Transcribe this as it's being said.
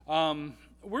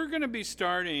We're going to be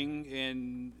starting,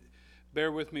 and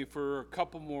bear with me for a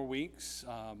couple more weeks,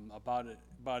 about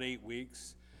 8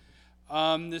 weeks,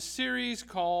 this series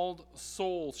called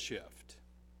Soul Shift.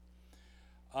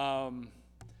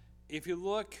 If you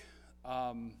look,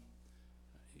 I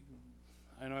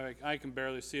know I can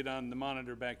barely see it on the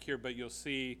monitor back here, but you'll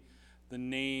see the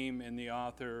name and the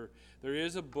author. There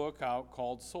is a book out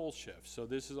called Soul Shift. So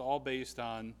this is all based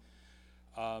on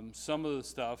some of the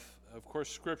stuff, of course,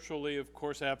 scripturally, of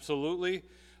course, absolutely,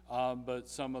 but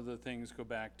some of the things go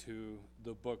back to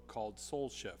the book called Soul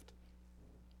Shift.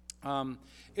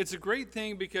 It's a great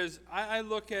thing because I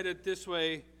look at it this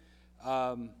way.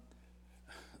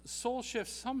 Soul shift,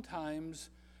 sometimes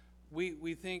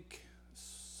we think,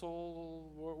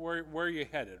 soul, where are you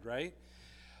headed, right?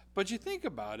 But you think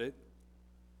about it,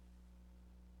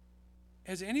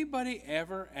 has anybody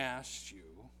ever asked you,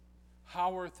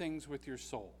 how are things with your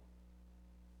soul?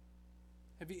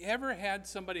 Have you ever had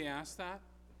somebody ask that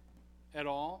at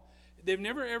all? They've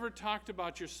never ever talked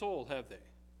about your soul, have they?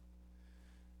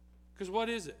 Because what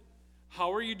is it?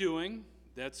 How are you doing?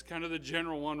 That's kind of the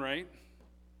general one, right?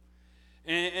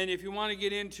 And if you want to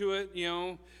get into it,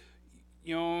 you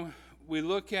know, we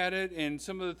look at it, and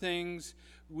some of the things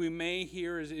we may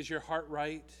hear is your heart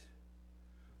right?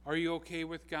 Are you okay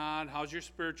with God? How's your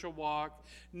spiritual walk?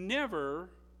 Never,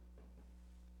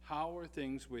 how are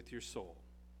things with your soul?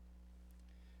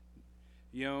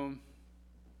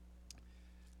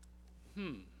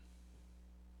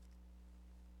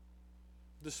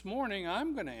 This morning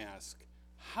I'm going to ask,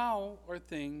 how are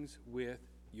things with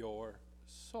your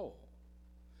soul?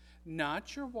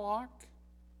 Not your walk,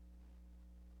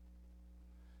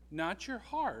 not your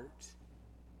heart,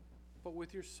 but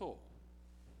with your soul.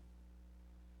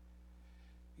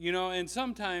 And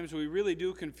sometimes we really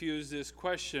do confuse this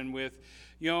question with,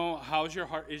 how's your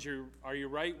heart? Are you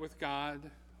right with God?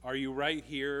 Are you right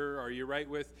here? Are you right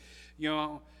with,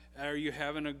 are you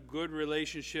having a good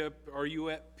relationship? Are you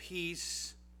at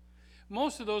peace?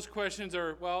 Most of those questions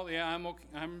are, well, yeah, I'm okay,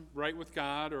 I'm right with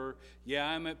God, or yeah,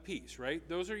 I'm at peace, right?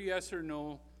 Those are yes or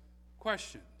no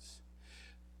questions.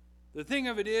 The thing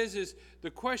of it is the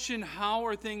question, how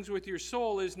are things with your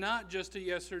soul, is not just a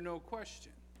yes or no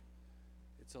question.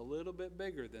 It's a little bit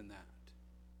bigger than that.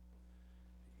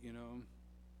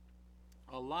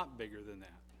 A lot bigger than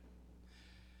that.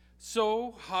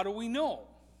 So, how do we know?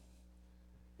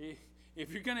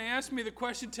 If you're going to ask me the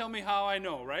question, tell me how I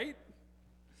know, right?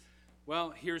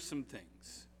 Well, here's some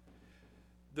things.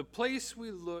 The place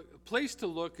to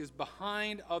look is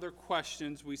behind other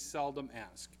questions we seldom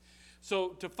ask. So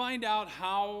to find out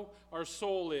how our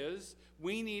soul is,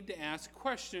 we need to ask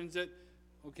questions that,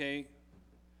 okay,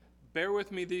 bear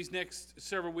with me, these next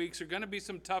several weeks are going to be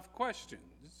some tough questions.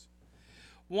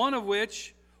 One of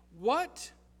which, what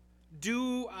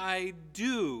do I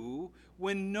do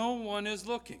when no one is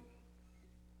looking?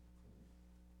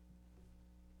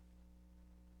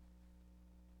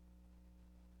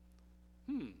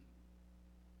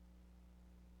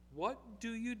 What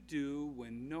do you do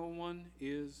when no one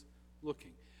is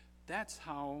looking? That's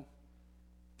how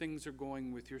things are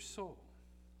going with your soul.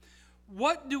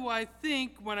 What do I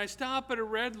think when I stop at a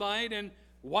red light, and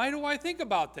why do I think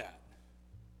about that?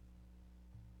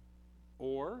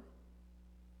 Or,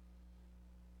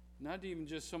 not even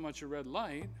just so much a red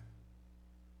light,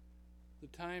 the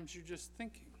times you're just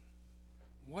thinking.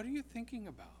 What are you thinking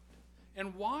about?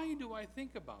 And why do I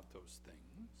think about those things?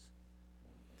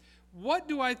 What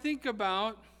do I think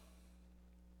about,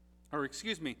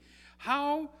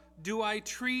 how do I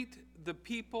treat the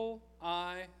people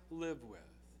I live with?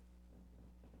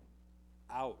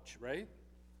 Ouch, right?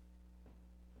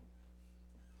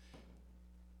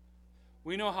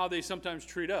 We know how they sometimes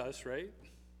treat us, right?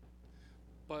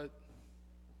 But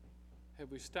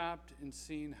have we stopped and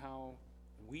seen how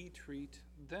we treat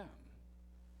them?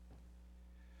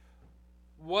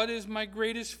 What is my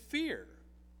greatest fear?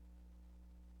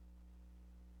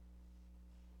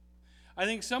 I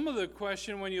think some of the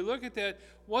question, when you look at that,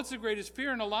 what's the greatest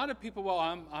fear? And a lot of people, well,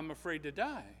 I'm afraid to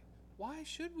die. Why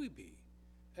should we be?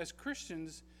 As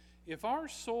Christians, if our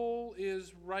soul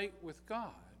is right with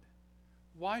God,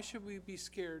 why should we be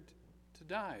scared to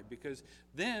die? Because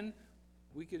then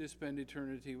we get to spend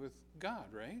eternity with God,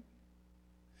 right?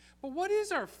 But what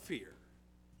is our fear?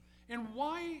 And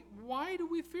why do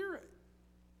we fear it?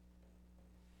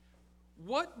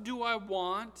 What do I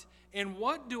want, and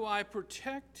what do I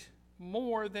protect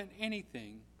more than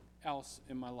anything else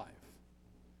in my life?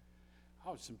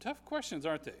 Oh, some tough questions,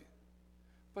 aren't they?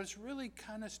 But it's really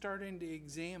kind of starting to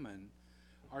examine,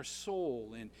 our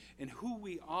soul and who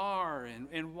we are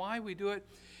and why we do it,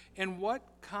 and what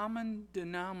common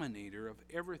denominator of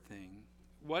everything,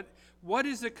 what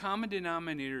is the common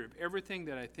denominator of everything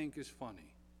that I think is funny?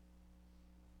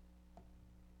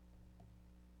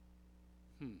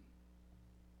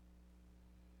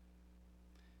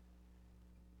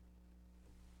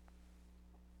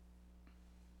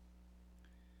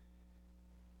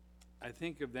 I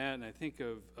think of that, and I think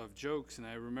of jokes, and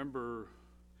I remember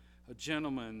a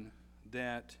gentleman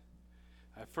that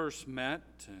I first met,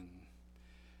 and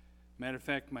matter of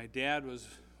fact, my dad was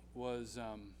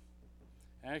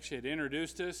actually had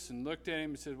introduced us and looked at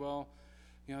him and said, well,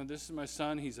 this is my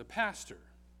son, he's a pastor.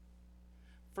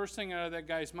 First thing out of that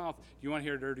guy's mouth, you want to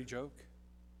hear a dirty joke?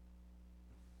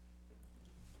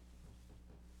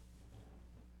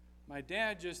 My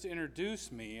dad just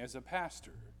introduced me as a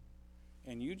pastor.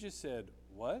 And you just said,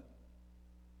 what?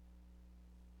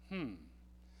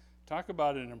 Talk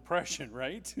about an impression,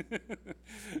 right?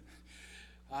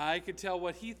 I could tell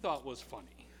what he thought was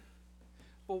funny.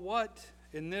 But what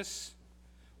do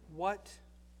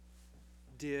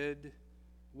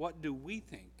we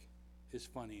think is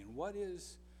funny? And what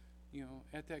is,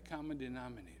 at that common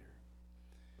denominator?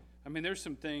 I mean, there's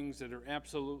some things that are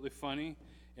absolutely funny,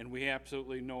 and we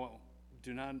absolutely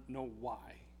do not know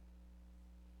why.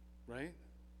 Right?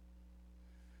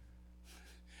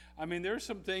 I mean, there are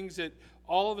some things that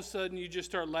all of a sudden you just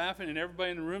start laughing and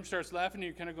everybody in the room starts laughing and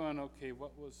you're kind of going, okay,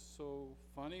 what was so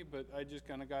funny? But I just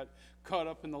kind of got caught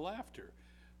up in the laughter.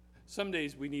 Some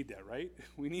days we need that, right?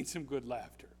 We need some good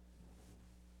laughter.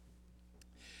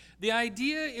 The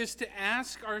idea is to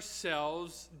ask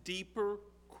ourselves deeper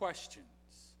questions.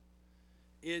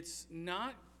 It's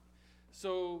not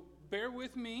so... Bear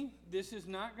with me, this is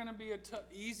not going to be an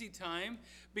easy time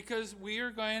because we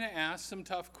are going to ask some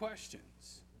tough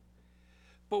questions.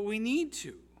 But we need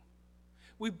to.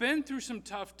 We've been through some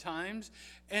tough times,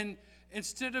 and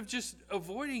instead of just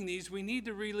avoiding these, we need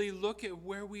to really look at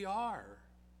where we are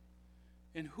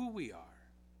and who we are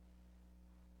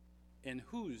and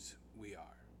whose we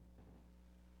are.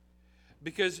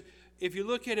 Because if you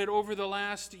look at it over the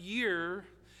last year,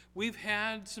 we've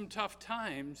had some tough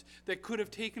times that could have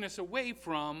taken us away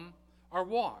from our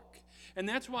walk. And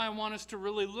that's why I want us to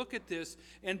really look at this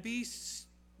and be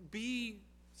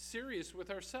serious with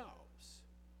ourselves.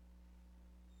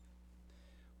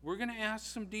 We're going to ask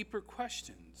some deeper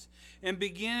questions and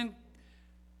begin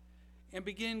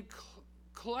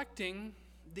collecting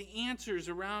the answers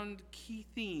around key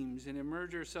themes and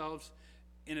immerse ourselves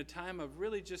in a time of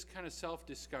really just kind of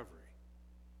self-discovery.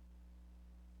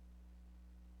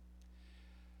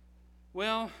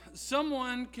 Well,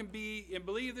 someone can be, and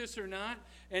believe this or not,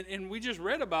 and we just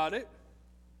read about it,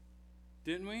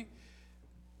 didn't we?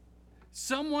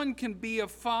 Someone can be a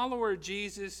follower of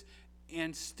Jesus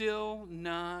and still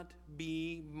not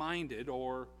be minded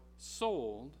or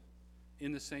sold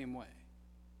in the same way.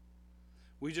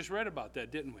 We just read about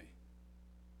that, didn't we?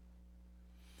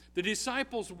 The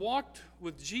disciples walked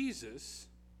with Jesus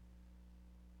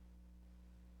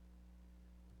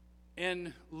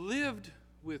and lived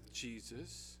with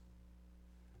Jesus,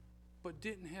 but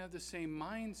didn't have the same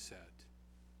mindset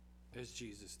as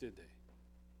Jesus, did they?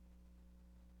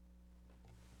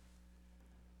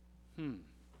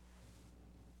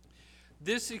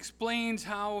 This explains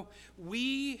how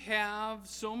we have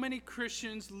so many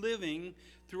Christians living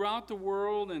throughout the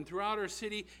world and throughout our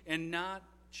city and not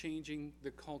changing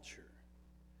the culture.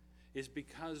 Is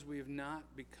because we have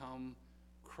not become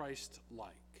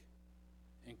Christ-like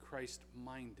and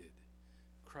Christ-minded.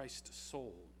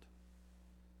 Christ-souled.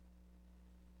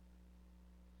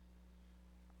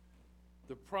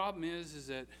 The problem is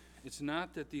that it's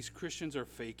not that these Christians are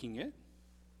faking it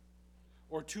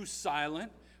or too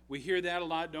silent. We hear that a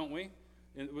lot, don't we?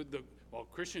 And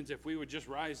Christians, if we would just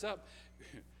rise up.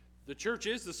 The church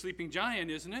is the sleeping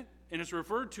giant, isn't it? And it's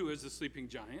referred to as the sleeping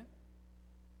giant.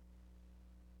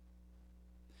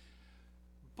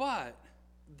 But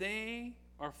they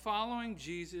are following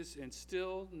Jesus and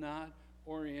still not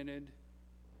oriented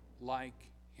like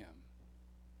him.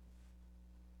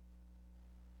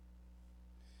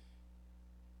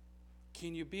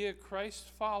 Can you be a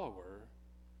Christ follower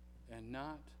and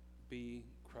not be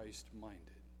Christ-minded?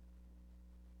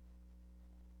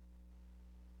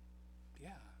 Yeah,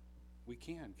 we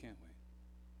can, can't we?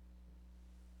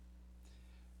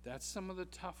 That's some of the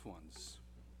tough ones.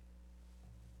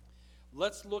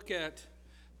 Let's look at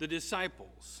the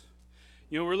disciples.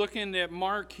 We're looking at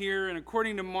Mark here, and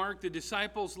according to Mark, the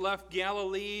disciples left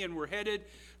Galilee and were headed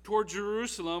toward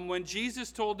Jerusalem when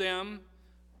Jesus told them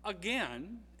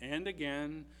again and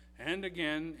again and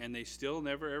again, and they still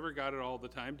never ever got it all the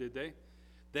time, did they?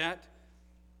 that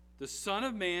the Son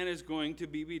of Man is going to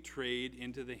be betrayed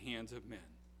into the hands of men.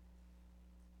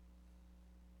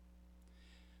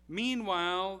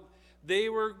 Meanwhile,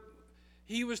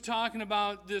 he was talking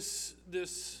about this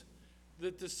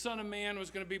that the Son of Man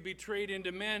was going to be betrayed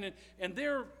into men, and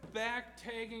they're back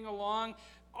tagging along,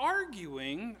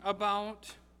 arguing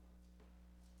about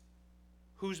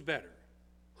who's better,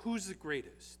 who's the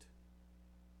greatest.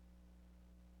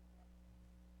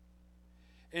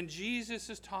 And Jesus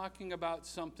is talking about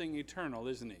something eternal,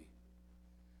 isn't he?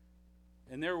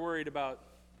 And they're worried about,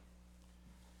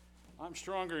 I'm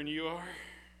stronger than you are.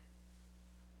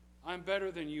 I'm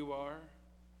better than you are.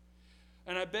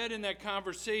 And I bet in that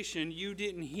conversation you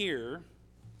didn't hear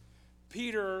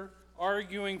Peter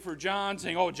arguing for John,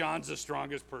 saying, oh, John's the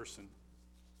strongest person.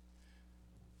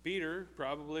 Peter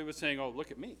probably was saying, oh,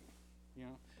 look at me. You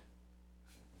know,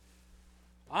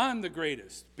 I'm the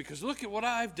greatest because look at what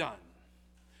I've done.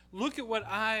 Look at what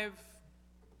I've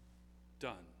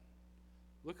done.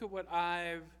 Look at what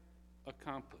I've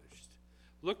accomplished.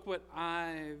 Look what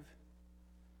I've...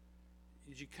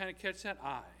 Did you kind of catch that?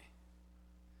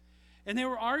 And they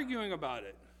were arguing about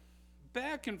it,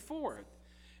 back and forth.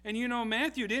 And you know,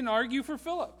 Matthew didn't argue for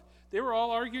Philip. They were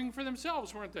all arguing for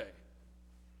themselves, weren't they?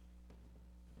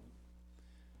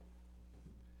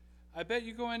 I bet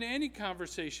you go into any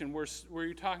conversation where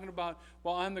you're talking about,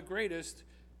 well, I'm the greatest,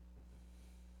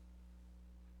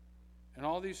 and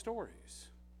all these stories.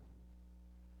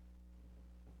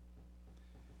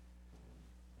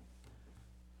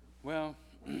 Well,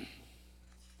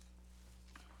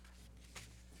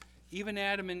 even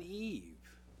Adam and Eve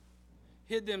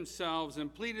hid themselves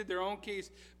and pleaded their own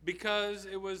case because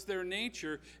it was their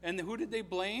nature. And who did they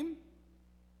blame?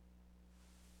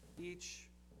 Each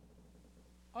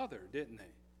other, didn't they?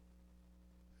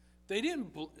 They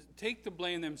didn't take the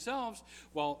blame themselves.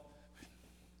 Well,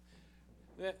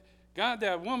 God,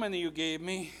 that woman that you gave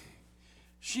me,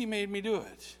 she made me do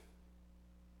it.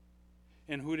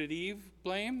 And who did Eve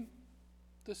blame?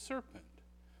 The serpent.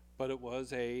 But it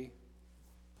was a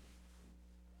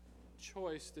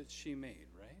choice that she made,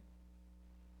 right?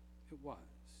 It was.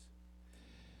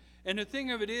 And the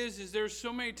thing of it is there's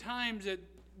so many times that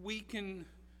we can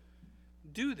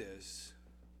do this.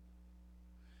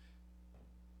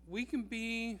 We can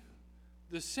be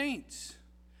the saints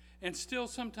and still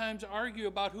sometimes argue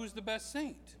about who's the best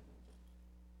saint.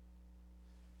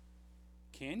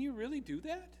 Can you really do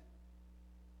that?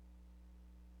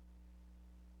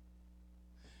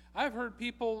 I've heard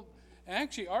people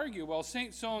actually argue, well,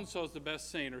 Saint so-and-so is the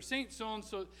best saint, or Saint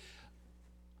so-and-so.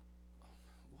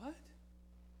 What?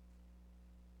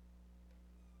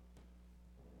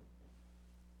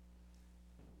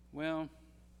 Well,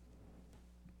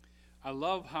 I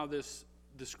love how the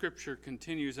scripture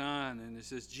continues on, and it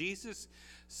says, Jesus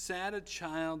sat a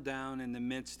child down in the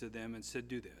midst of them and said,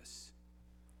 do this.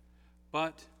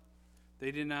 But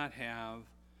they did not have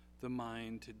the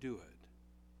mind to do it.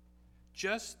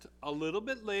 Just a little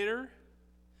bit later,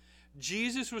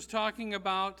 Jesus was talking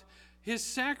about his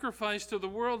sacrifice to the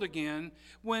world again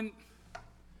when,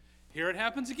 here it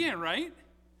happens again, right?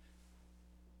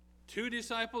 Two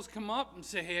disciples come up and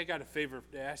say, hey, I got a favor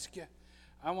to ask you.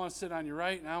 I want to sit on your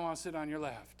right and I want to sit on your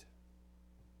left.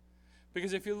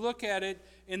 Because if you look at it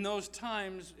in those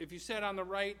times, if you sat on the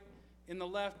right and the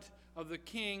left of the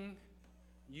king,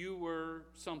 you were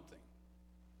something.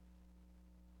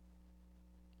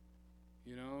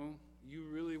 You know, you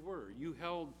really were. You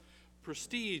held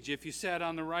prestige if you sat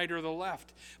on the right or the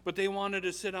left. But they wanted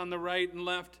to sit on the right and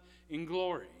left in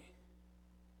glory.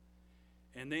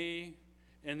 And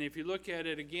if you look at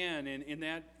it again in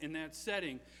that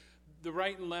setting, the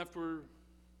right and left were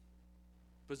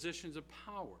positions of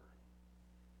power.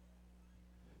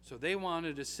 So they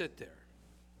wanted to sit there.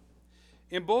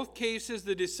 In both cases,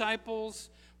 the disciples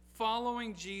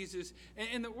following Jesus,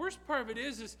 and the worst part of it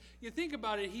is you think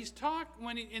about it,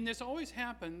 and this always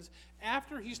happens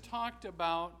after he's talked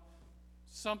about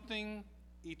something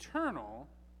eternal,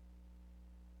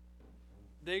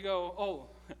 they go, oh,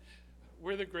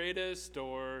 we're the greatest,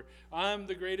 or I'm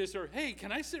the greatest, or hey,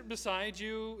 can I sit beside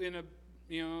you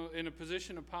in a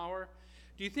position of power?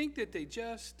 Do you think that they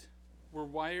just were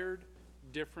wired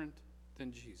different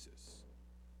than Jesus?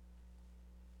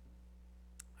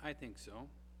 I think so.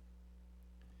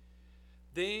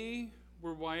 They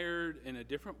were wired in a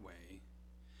different way.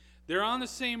 They're on the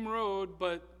same road,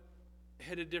 but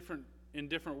headed in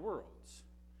different worlds.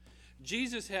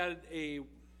 Jesus had a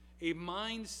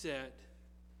mindset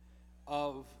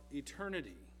of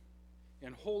eternity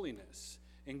and holiness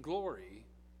and glory.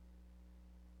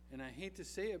 And I hate to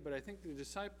say it, but I think the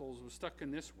disciples were stuck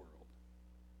in this world.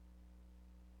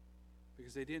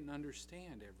 because they didn't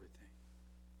understand everything.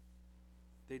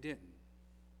 They didn't.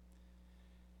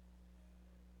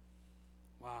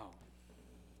 Wow.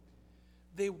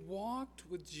 They walked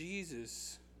with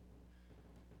Jesus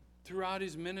throughout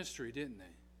his ministry, didn't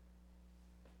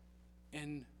they?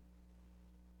 And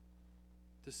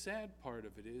the sad part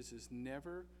of it is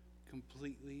never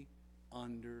completely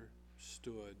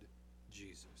understood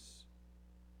Jesus.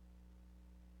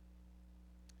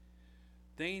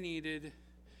 They needed,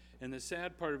 and the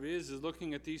sad part of it is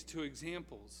looking at these two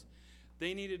examples,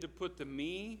 they needed to put the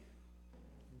me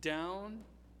down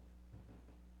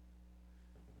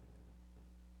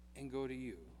and go to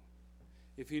you.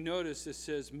 If you notice, it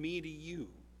says me to you.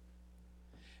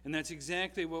 And that's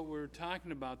exactly what we're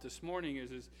talking about this morning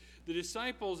is the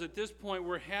disciples at this point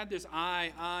had this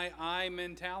I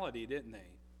mentality, didn't they?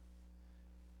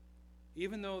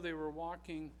 Even though they were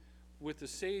walking with the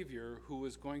Savior who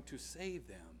was going to save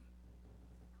them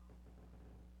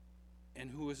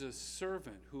and who was a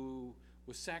servant, who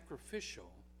was sacrificial,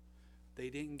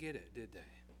 they didn't get it, did they?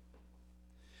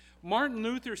 Martin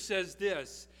Luther says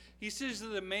this. He says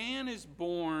that a man is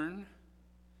born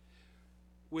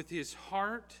with his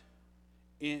heart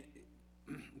in,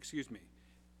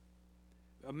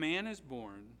 a man is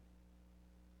born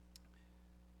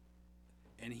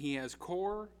and he has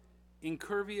cor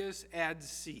incurvius ad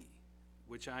se,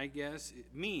 which I guess it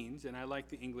means, and I like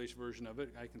the English version of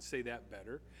it, I can say that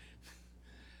better.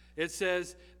 It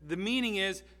says, the meaning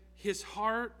is, his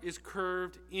heart is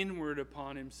curved inward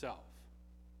upon himself.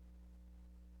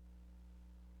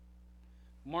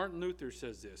 Martin Luther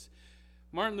says this.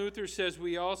 Martin Luther says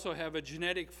we also have a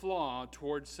genetic flaw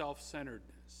towards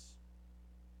self-centeredness.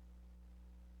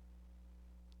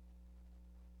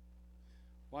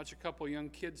 Watch a couple young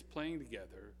kids playing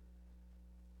together.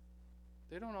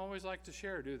 They don't always like to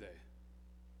share, do they?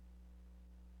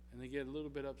 And they get a little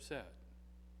bit upset.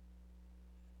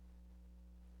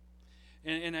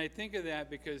 And I think of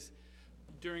that because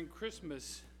during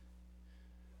Christmas,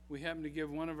 we happened to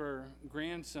give one of our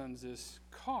grandsons this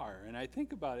car. And I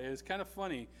think about it, it's kind of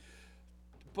funny.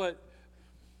 But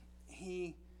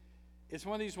it's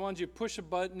one of these ones you push a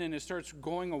button and it starts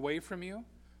going away from you.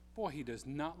 Boy, he does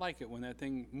not like it when that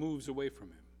thing moves away from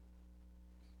him.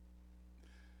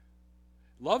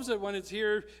 Loves it when it's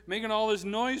here making all this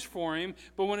noise for him,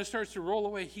 but when it starts to roll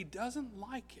away, he doesn't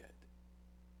like it.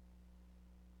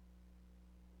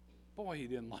 Boy, he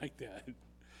didn't like that.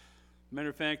 Matter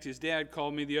of fact, his dad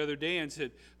called me the other day and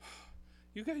said,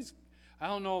 you guys, I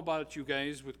don't know about you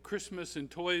guys with Christmas and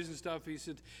toys and stuff. He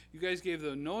said, you guys gave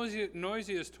the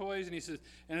noisiest toys, and he said,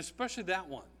 and especially that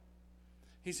one.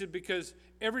 He said, because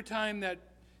every time that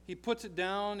he puts it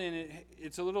down and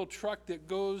it's a little truck that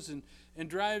goes and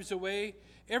drives away,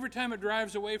 every time it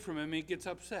drives away from him, he gets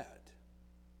upset.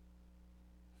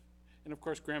 And, of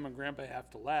course, Grandma and Grandpa have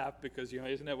to laugh because,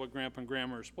 isn't that what Grandpa and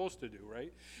Grandma are supposed to do,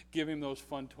 right? Give him those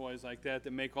fun toys like that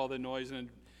make all the noise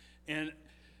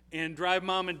and drive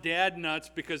Mom and Dad nuts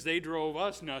because they drove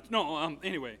us nuts. No,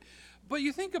 anyway. But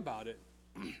you think about it.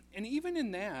 And even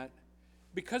in that,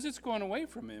 because it's going away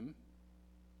from him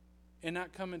and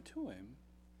not coming to him,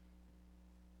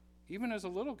 even as a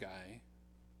little guy,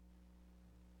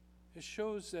 it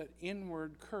shows that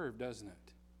inward curve, doesn't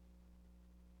it?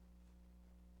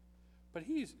 But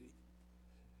he's,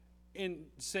 in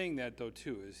saying that though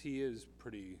too, he is a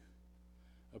pretty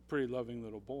loving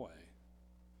little boy.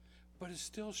 But it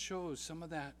still shows some of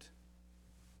that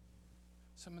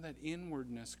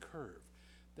inwardness curve.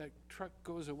 That truck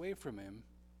goes away from him.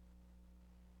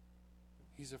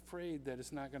 He's afraid that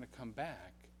it's not going to come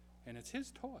back, and it's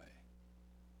his toy.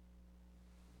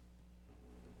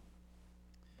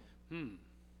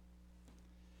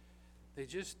 They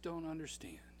just don't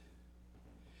understand.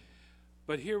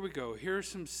 But here we go. Here are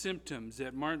some symptoms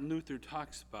that Martin Luther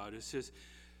talks about. It says,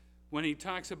 when he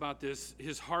talks about this,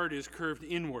 his heart is curved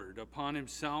inward upon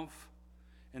himself,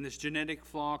 and this genetic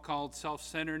flaw called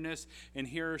self-centeredness. And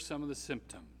here are some of the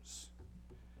symptoms.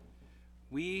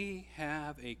 We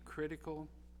have a critical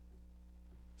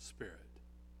spirit.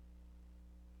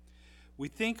 We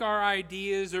think our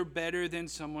ideas are better than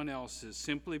someone else's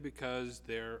simply because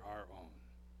they're our own.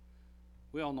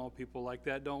 We all know people like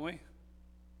that, don't we?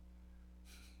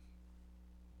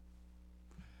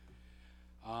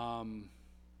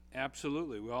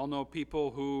 Absolutely. We all know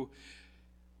people who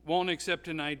won't accept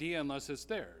an idea unless it's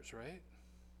theirs, right?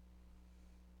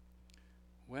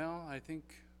 Well, I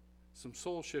think some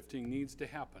soul shifting needs to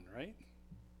happen, right?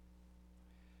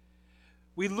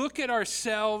 We look at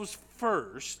ourselves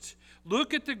first.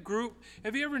 Look at the group.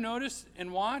 Have you ever noticed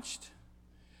and watched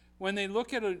when we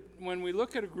look at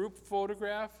a group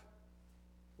photograph?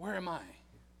 Where am I?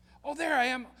 Oh, there I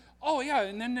am. Oh, yeah,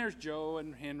 and then there's Joe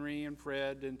and Henry and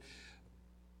Fred.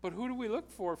 But who do we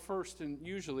look for first and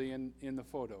usually in the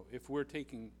photo if we're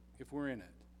in it?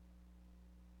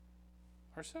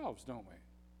 Ourselves, don't we?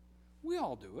 We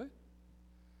all do it.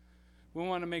 We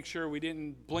want to make sure we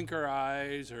didn't blink our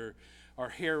eyes or our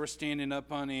hair was standing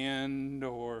up on end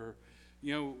or,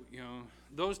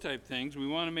 those type things. We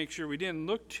want to make sure we didn't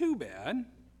look too bad.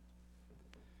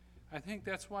 I think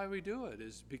that's why we do it,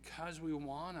 is because we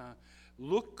want to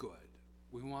look good.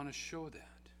 We want to show that.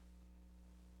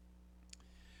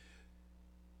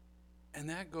 And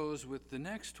that goes with the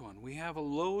next one. We have a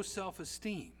low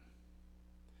self-esteem.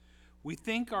 We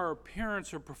think our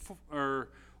appearance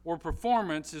or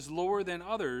performance is lower than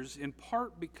others, in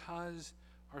part because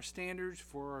our standards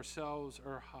for ourselves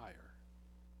are higher.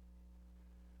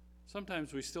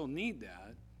 Sometimes we still need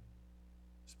that,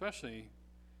 especially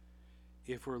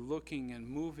if we're looking and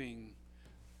moving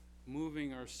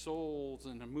our souls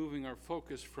and moving our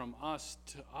focus from us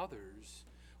to others.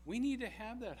 We need to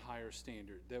have that higher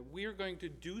standard, that we're going to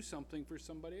do something for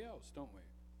somebody else, don't we?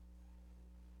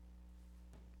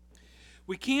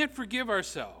 We can't forgive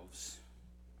ourselves.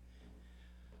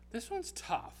 This one's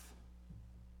tough.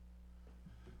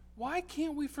 Why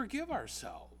can't we forgive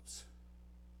ourselves?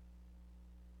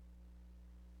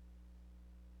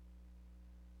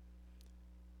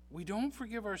 We don't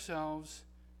forgive ourselves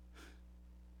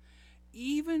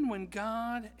even when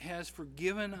God has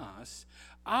forgiven us.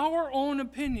 Our own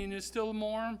opinion is still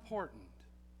more important.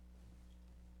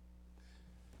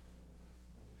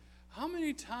 How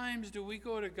many times do we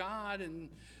go to God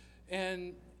and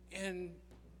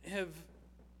have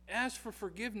asked for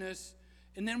forgiveness,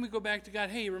 and then we go back to God,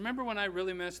 hey, remember when I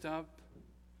really messed up?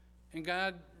 And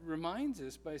God reminds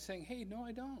us by saying, hey, no,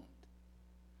 I don't.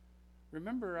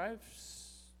 Remember, I've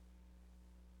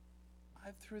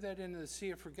threw that into the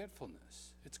sea of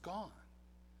forgetfulness. It's gone.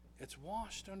 It's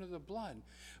washed under the blood.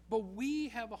 But we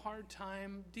have a hard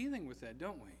time dealing with that,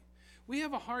 don't we? We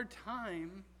have a hard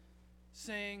time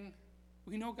saying,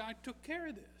 we know God took care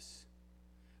of this.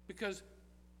 Because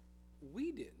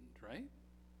we didn't, right?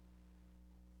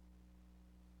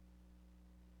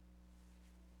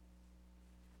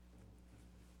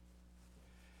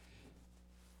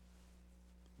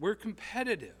 We're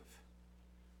competitive.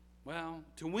 Well,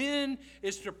 to win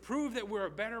is to prove that we're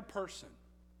a better person.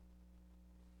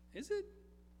 Is it?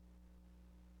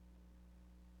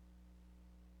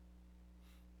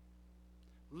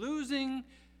 Losing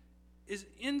is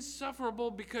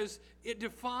insufferable because it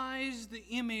defies the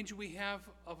image we have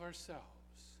of ourselves.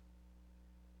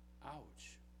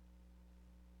 Ouch.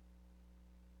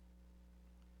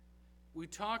 We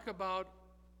talk about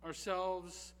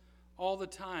ourselves all the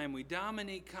time. We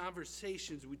dominate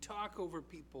conversations. We talk over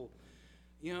people.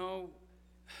 Wow.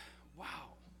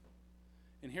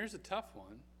 And here's a tough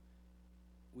one.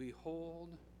 We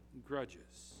hold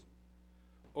grudges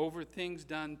over things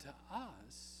done to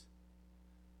us,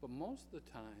 but most of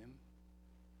the time,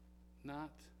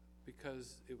 not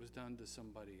because it was done to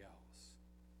somebody else.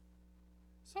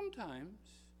 Sometimes,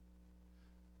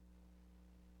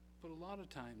 but a lot of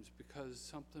times because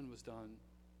something was done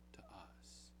to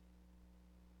us.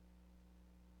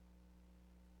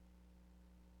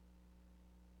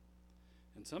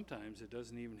 And sometimes it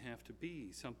doesn't even have to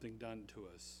be something done to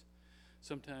us.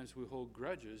 Sometimes we hold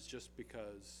grudges just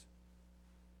because.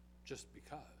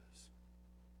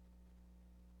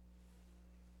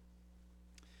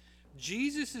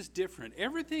 Jesus is different.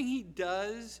 Everything he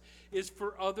does is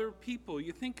for other people.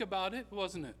 You think about it,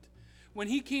 wasn't it? When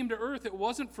he came to earth, it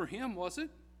wasn't for him, was it?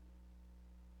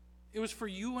 It was for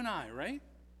you and I, right?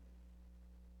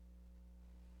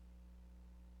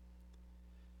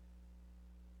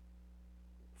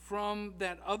 From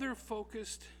that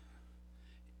other-focused,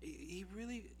 he's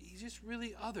just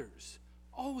really others,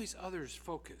 always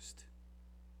others-focused.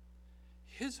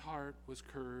 His heart was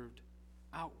curved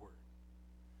outward.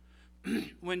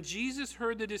 When Jesus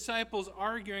heard the disciples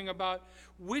arguing about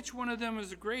which one of them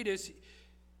was the greatest,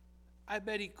 I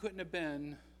bet he couldn't have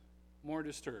been more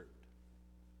disturbed.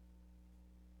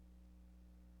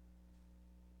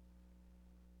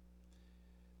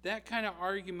 That kind of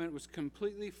argument was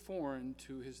completely foreign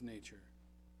to his nature.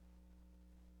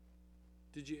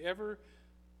 Did you ever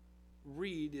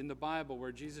read in the Bible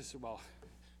where Jesus said, well,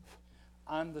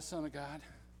 I'm the Son of God?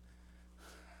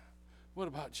 What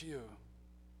about you?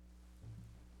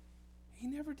 He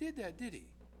never did that, did he?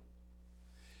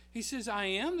 He says, I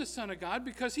am the Son of God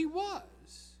because he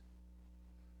was.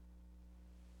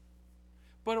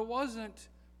 But it wasn't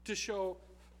to show,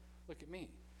 look at me.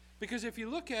 Because if you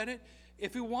look at it,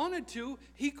 if he wanted to,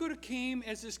 he could have came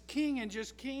as this king and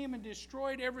just came and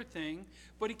destroyed everything,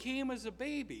 but he came as a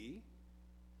baby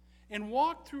and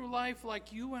walked through life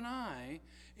like you and I,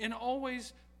 and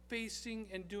always facing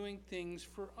and doing things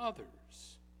for others.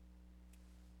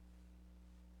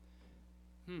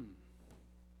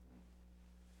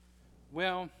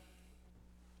 Well,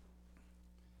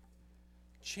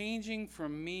 changing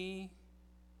from me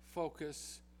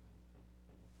focus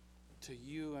to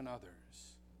you and others.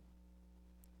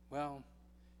 Well,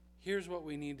 here's what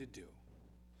we need to do.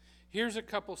 Here's a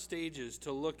couple stages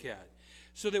to look at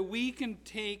so that we can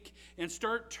take and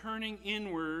start turning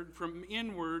inward, from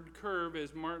inward curve,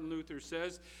 as Martin Luther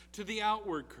says, to the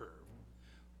outward curve.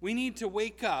 We need to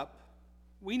wake up.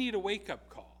 We need a wake-up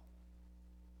call.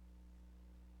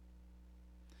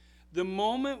 The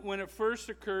moment when it first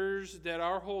occurs that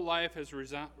our whole life has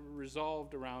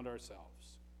resolved around ourselves.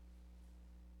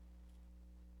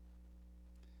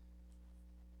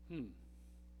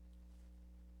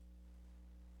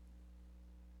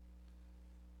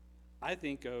 I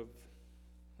think of,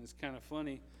 it's kind of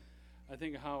funny, I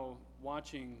think of how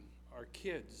watching our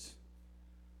kids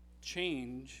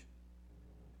change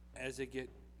as they get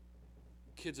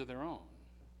kids of their own.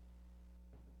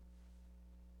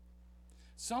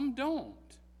 Some don't,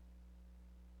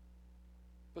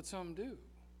 but some do.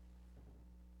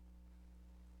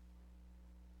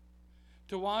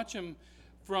 To watch them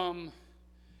from,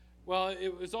 well,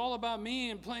 it was all about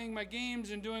me and playing my games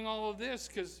and doing all of this,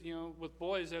 because, with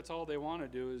boys, that's all they want to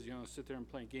do is, sit there and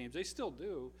play games. They still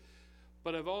do,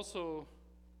 but I've also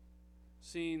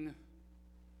seen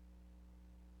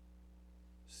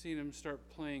them start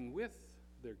playing with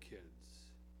their kids,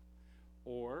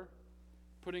 or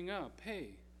putting up,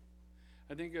 hey,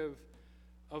 I think of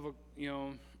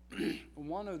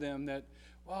one of them that,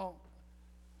 well,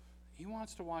 he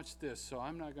wants to watch this, so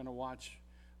I'm not going to watch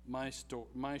my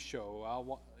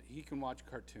show. He can watch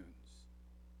cartoons,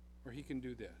 or he can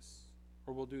do this,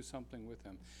 or we'll do something with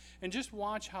him. And just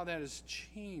watch how that has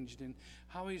changed and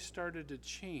how he started to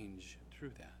change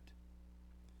through that.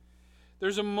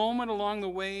 There's a moment along the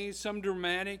way, some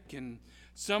dramatic and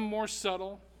some more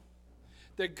subtle,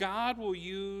 that God will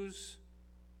use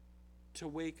to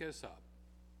wake us up.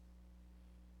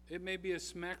 It may be a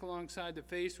smack alongside the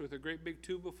face with a great big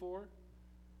 2x4,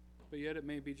 but yet it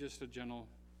may be just a gentle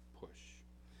push.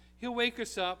 He'll wake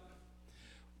us up.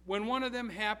 When one of them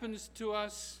happens to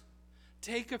us,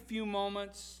 take a few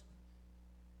moments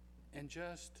and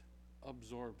just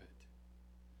absorb it.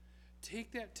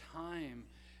 Take that time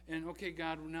and, okay,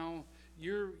 God, now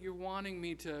you're wanting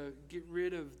me to get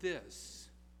rid of this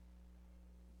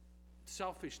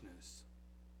selfishness.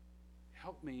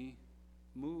 Help me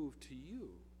move to you.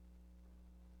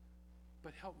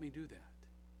 But help me do that.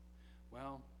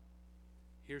 Well,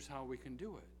 here's how we can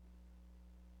do it.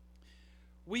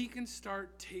 We can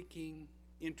start taking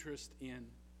interest in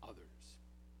others.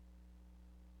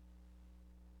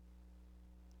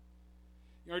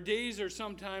 Our days are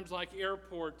sometimes like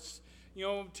airports,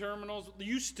 terminals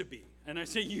used to be. And I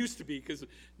say used to be because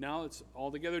now it's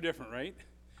altogether different, right?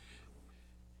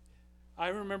 I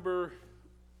remember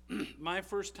my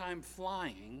first time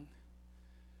flying,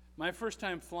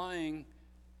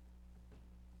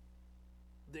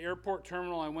 the airport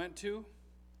terminal I went to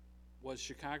was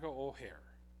Chicago O'Hare.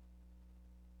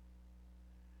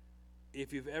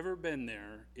 If you've ever been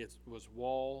there, it was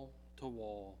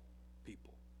wall-to-wall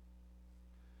people.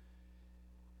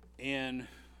 And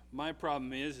my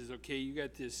problem is okay, you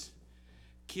got this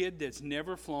kid that's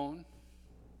never flown,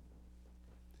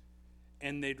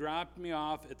 and they dropped me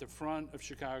off at the front of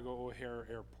Chicago O'Hare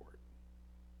Airport.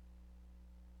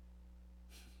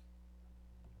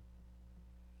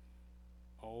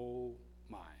 Oh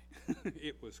my.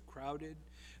 It was crowded.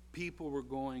 People were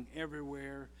going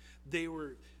everywhere. They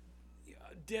were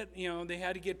dead, they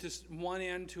had to get to one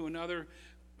end to another.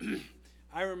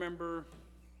 I remember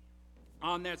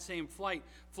on that same flight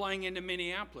flying into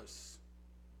Minneapolis.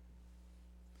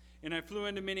 And I flew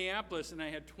into Minneapolis, and I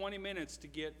had 20 minutes to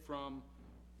get from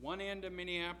one end of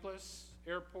Minneapolis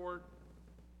airport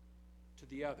to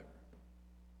the other.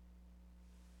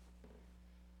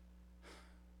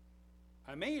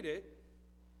 I made it,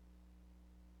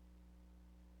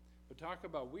 but talk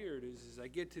about weird is I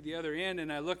get to the other end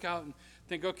and I look out and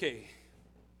think, okay,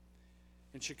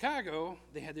 in Chicago,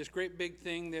 they had this great big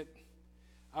thing that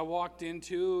I walked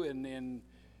into, and in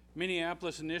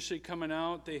Minneapolis initially coming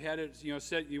out, they had it,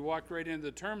 set, you walked right into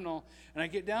the terminal, and I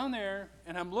get down there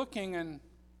and I'm looking, and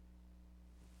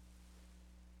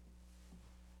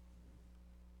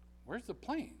where's the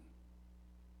plane?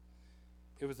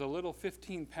 It was a little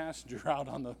 15-passenger out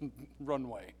on the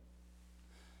runway.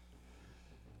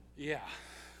 Yeah.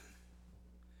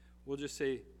 We'll just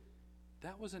say,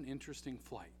 that was an interesting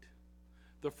flight.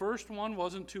 The first one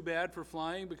wasn't too bad for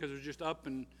flying because it was just up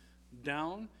and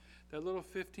down. That little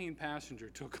 15 passenger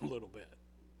took a little bit.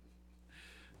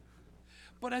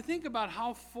 But I think about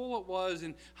how full it was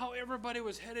and how everybody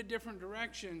was headed different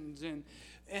directions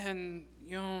and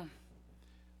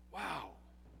wow.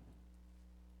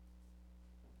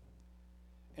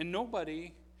 And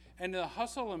nobody, and the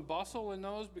hustle and bustle in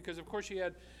those, because of course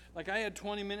I had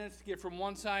 20 minutes to get from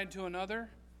one side to another.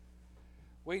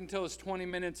 Wait until it's 20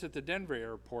 minutes at the Denver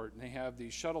airport and they have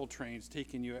these shuttle trains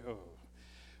taking you,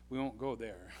 we won't go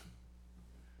there.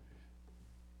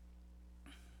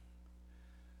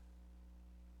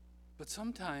 But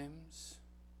sometimes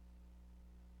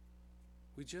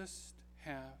we just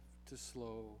have to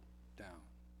slow down.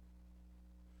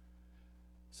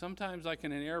 Sometimes, like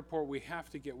in an airport, we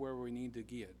have to get where we need to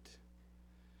get.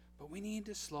 But we need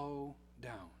to slow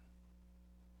down.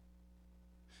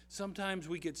 Sometimes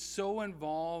we get so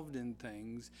involved in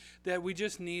things that we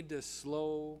just need to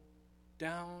slow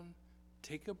down,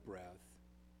 take a breath.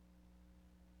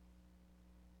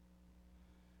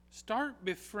 Start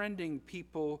befriending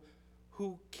people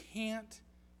who can't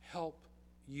help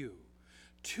you.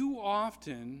 Too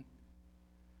often,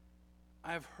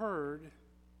 I've heard,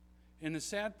 and the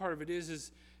sad part of it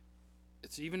is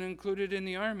it's even included in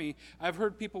the Army, I've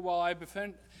heard people, well, I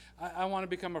want to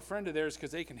become a friend of theirs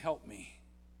because they can help me.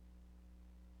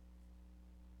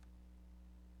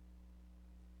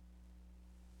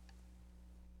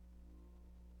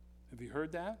 Have you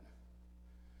heard that?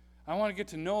 I want to get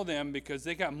to know them because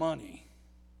they got money.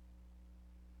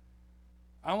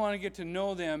 I want to get to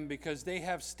know them because they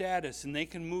have status and they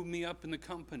can move me up in the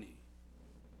company.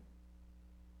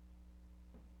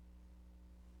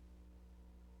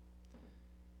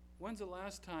 When's the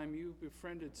last time you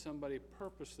befriended somebody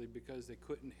purposely because they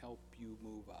couldn't help you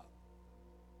move up?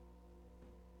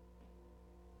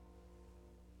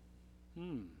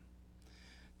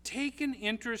 Take an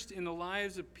interest in the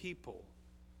lives of people.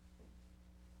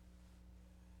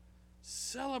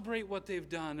 Celebrate what they've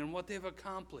done and what they've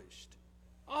accomplished.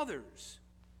 Others.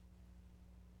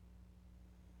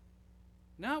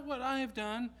 Not what I've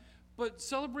done, but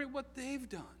celebrate what they've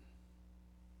done.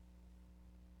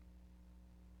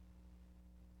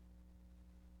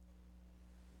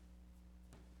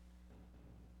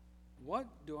 What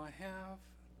do I have?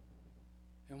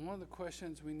 And one of the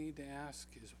questions we need to ask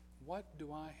is, what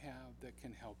do I have that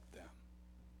can help them?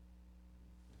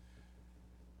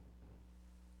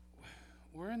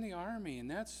 We're in the Army, and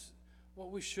that's what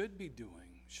we should be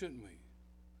doing, shouldn't we?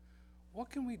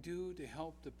 What can we do to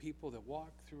help the people that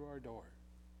walk through our door?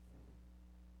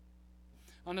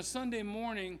 On a Sunday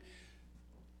morning,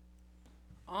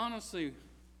 honestly,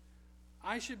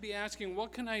 I should be asking,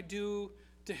 what can I do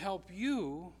to help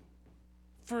you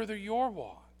further your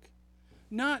walk?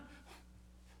 Not,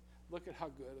 look at how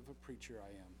good of a preacher I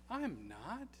am. I'm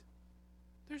not.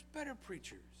 There's better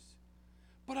preachers.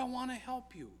 But I want to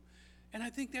help you. And I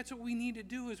think that's what we need to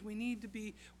do, is we need to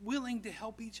be willing to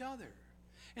help each other.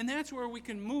 And that's where we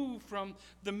can move from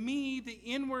the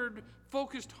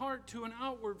inward-focused heart to an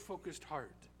outward-focused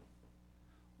heart.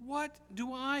 What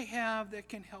do I have that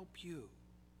can help you?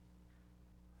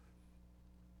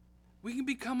 We can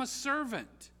become a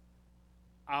servant.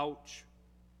 Ouch.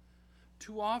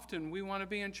 Too often we want to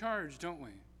be in charge, don't we?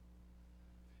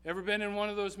 Ever been in one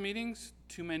of those meetings?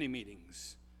 Too many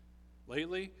meetings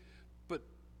lately. But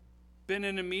been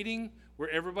in a meeting where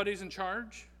everybody's in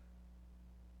charge?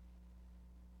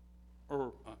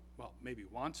 Or, maybe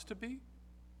wants to be?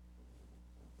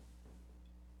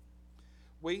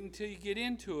 Wait until you get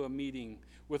into a meeting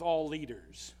with all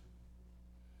leaders.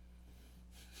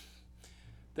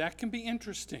 That can be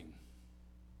interesting.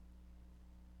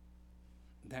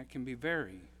 That can be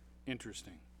very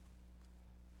interesting.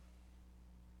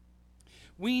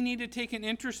 We need to take an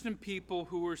interest in people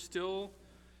who are still,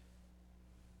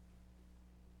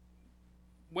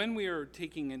 when we are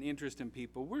taking an interest in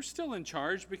people, we're still in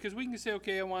charge, because we can say,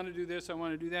 okay, I want to do this, I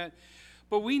want to do that.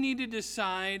 But we need to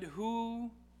decide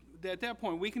at that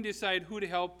point, we can decide who to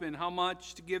help and how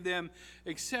much to give them,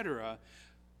 etc.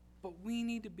 But we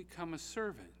need to become a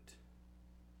servant.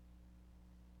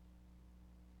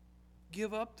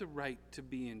 Give up the right to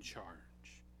be in charge.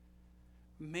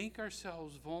 Make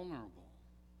ourselves vulnerable.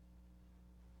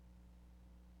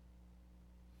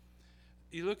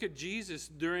 You look at Jesus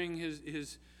during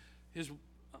his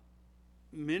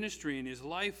ministry and his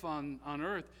life on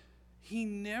earth, he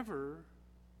never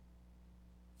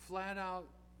flat out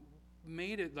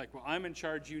made it like, well, I'm in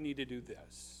charge, you need to do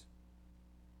this.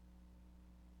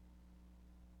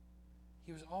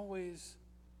 He was always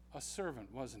a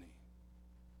servant, wasn't he?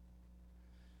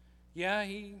 Yeah,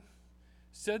 he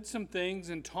said some things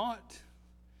and taught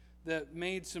that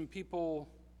made some people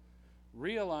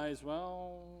realize,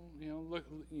 well,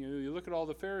 you look at all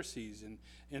the Pharisees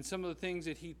and some of the things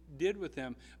that he did with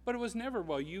them, but it was never,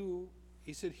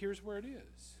 he said, here's where it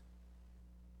is.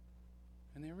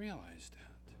 And they realized that.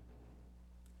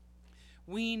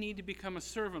 We need to become a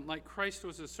servant like Christ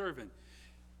was a servant.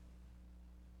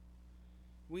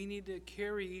 We need to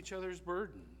carry each other's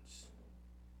burdens.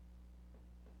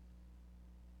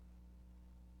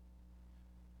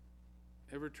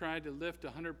 Ever tried to lift a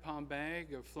 100-pound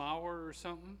bag of flour or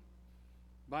something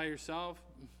by yourself?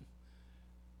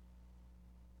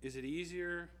 Is it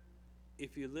easier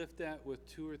if you lift that with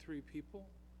 2 or 3 people?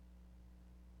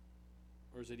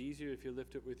 Or is it easier if you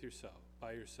lift it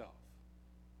by yourself?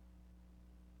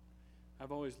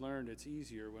 I've always learned it's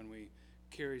easier when we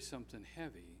carry something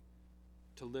heavy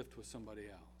to lift with somebody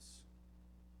else.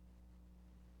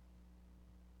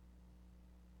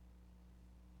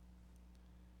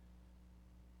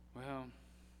 Well,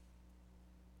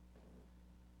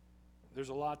 there's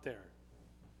a lot there.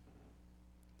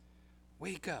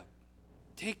 Wake up,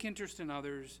 take interest in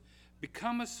others,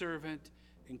 become a servant,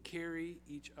 and carry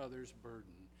each other's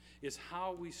burden is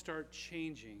how we start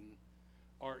changing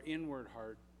our inward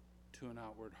heart to an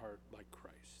outward heart like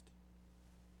Christ.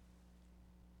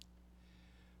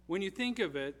 When you think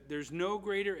of it, there's no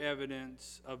greater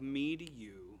evidence of me to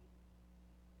you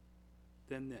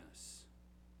than this.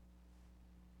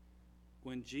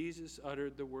 When Jesus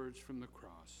uttered the words from the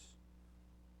cross,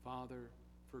 Father,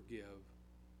 forgive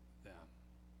them.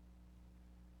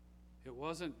 It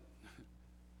wasn't,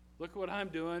 look what I'm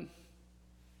doing.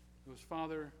 It was,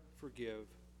 Father, forgive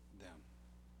them.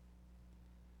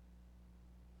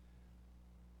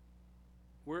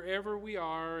 Wherever we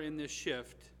are in this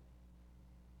shift,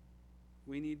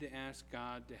 we need to ask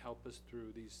God to help us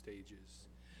through these stages,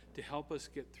 to help us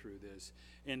get through this,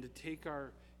 and to take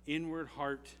our inward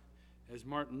heart, as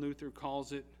Martin Luther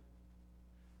calls it,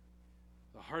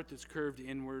 the heart that's curved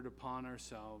inward upon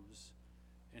ourselves,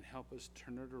 and help us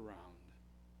turn it around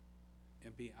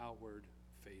and be outward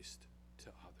faced to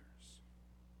others.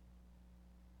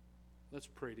 Let's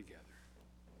pray together.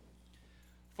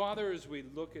 Father, as we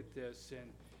look at this and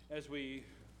as we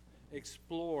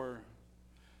explore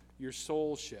your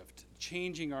soul shift,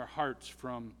 changing our hearts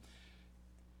from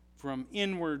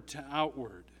inward to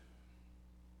outward,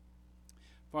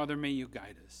 Father, may you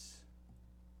guide us.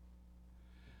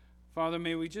 Father,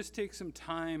 may we just take some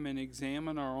time and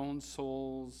examine our own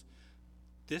souls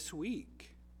this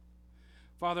week.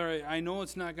 Father, I know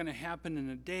it's not going to happen in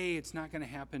a day. It's not going to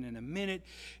happen in a minute.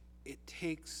 It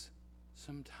takes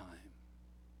some time.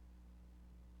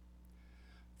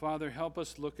 Father, help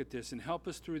us look at this and help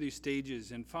us through these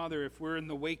stages. And Father, if we're in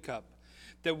the wake up,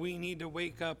 that we need to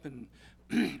wake up and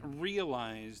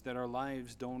realize that our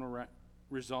lives don't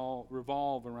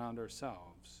revolve around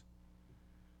ourselves.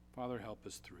 Father, help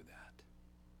us through that.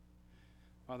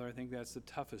 Father, I think that's the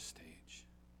toughest stage.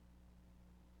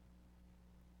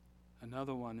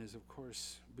 Another one is, of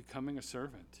course, becoming a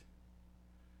servant,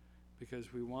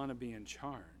 because we want to be in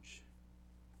charge.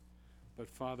 But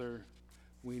Father,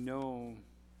 we know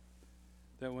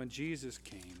that when Jesus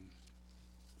came,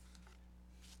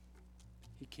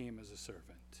 he came as a servant.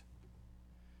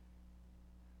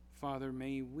 Father,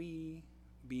 may we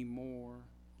be more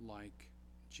like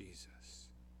Jesus.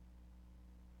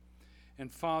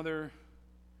 And Father,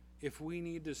 if we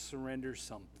need to surrender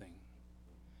something,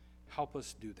 help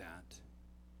us do that.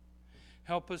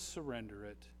 Help us surrender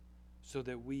it so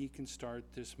that we can start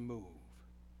this move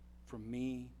from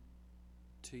me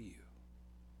to you.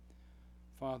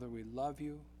 Father, we love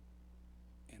you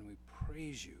and we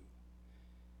praise you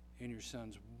in your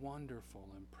Son's wonderful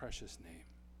and precious name.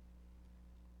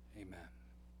 Amen.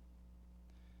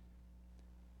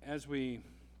 As we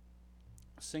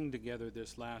sing together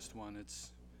this last one,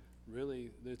 it's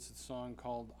a song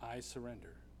called I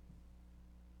Surrender.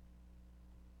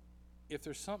 If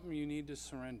there's something you need to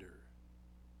surrender,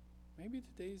 maybe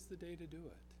today's the day to do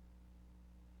it.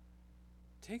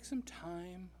 Take some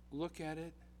time, look at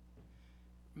it.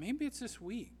 Maybe it's this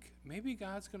week. Maybe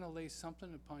God's going to lay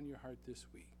something upon your heart this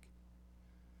week.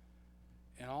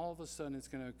 And all of a sudden it's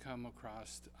going to come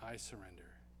across, I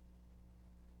surrender.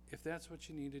 If that's what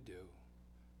you need to do,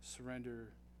 surrender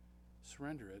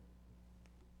it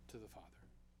to the Father.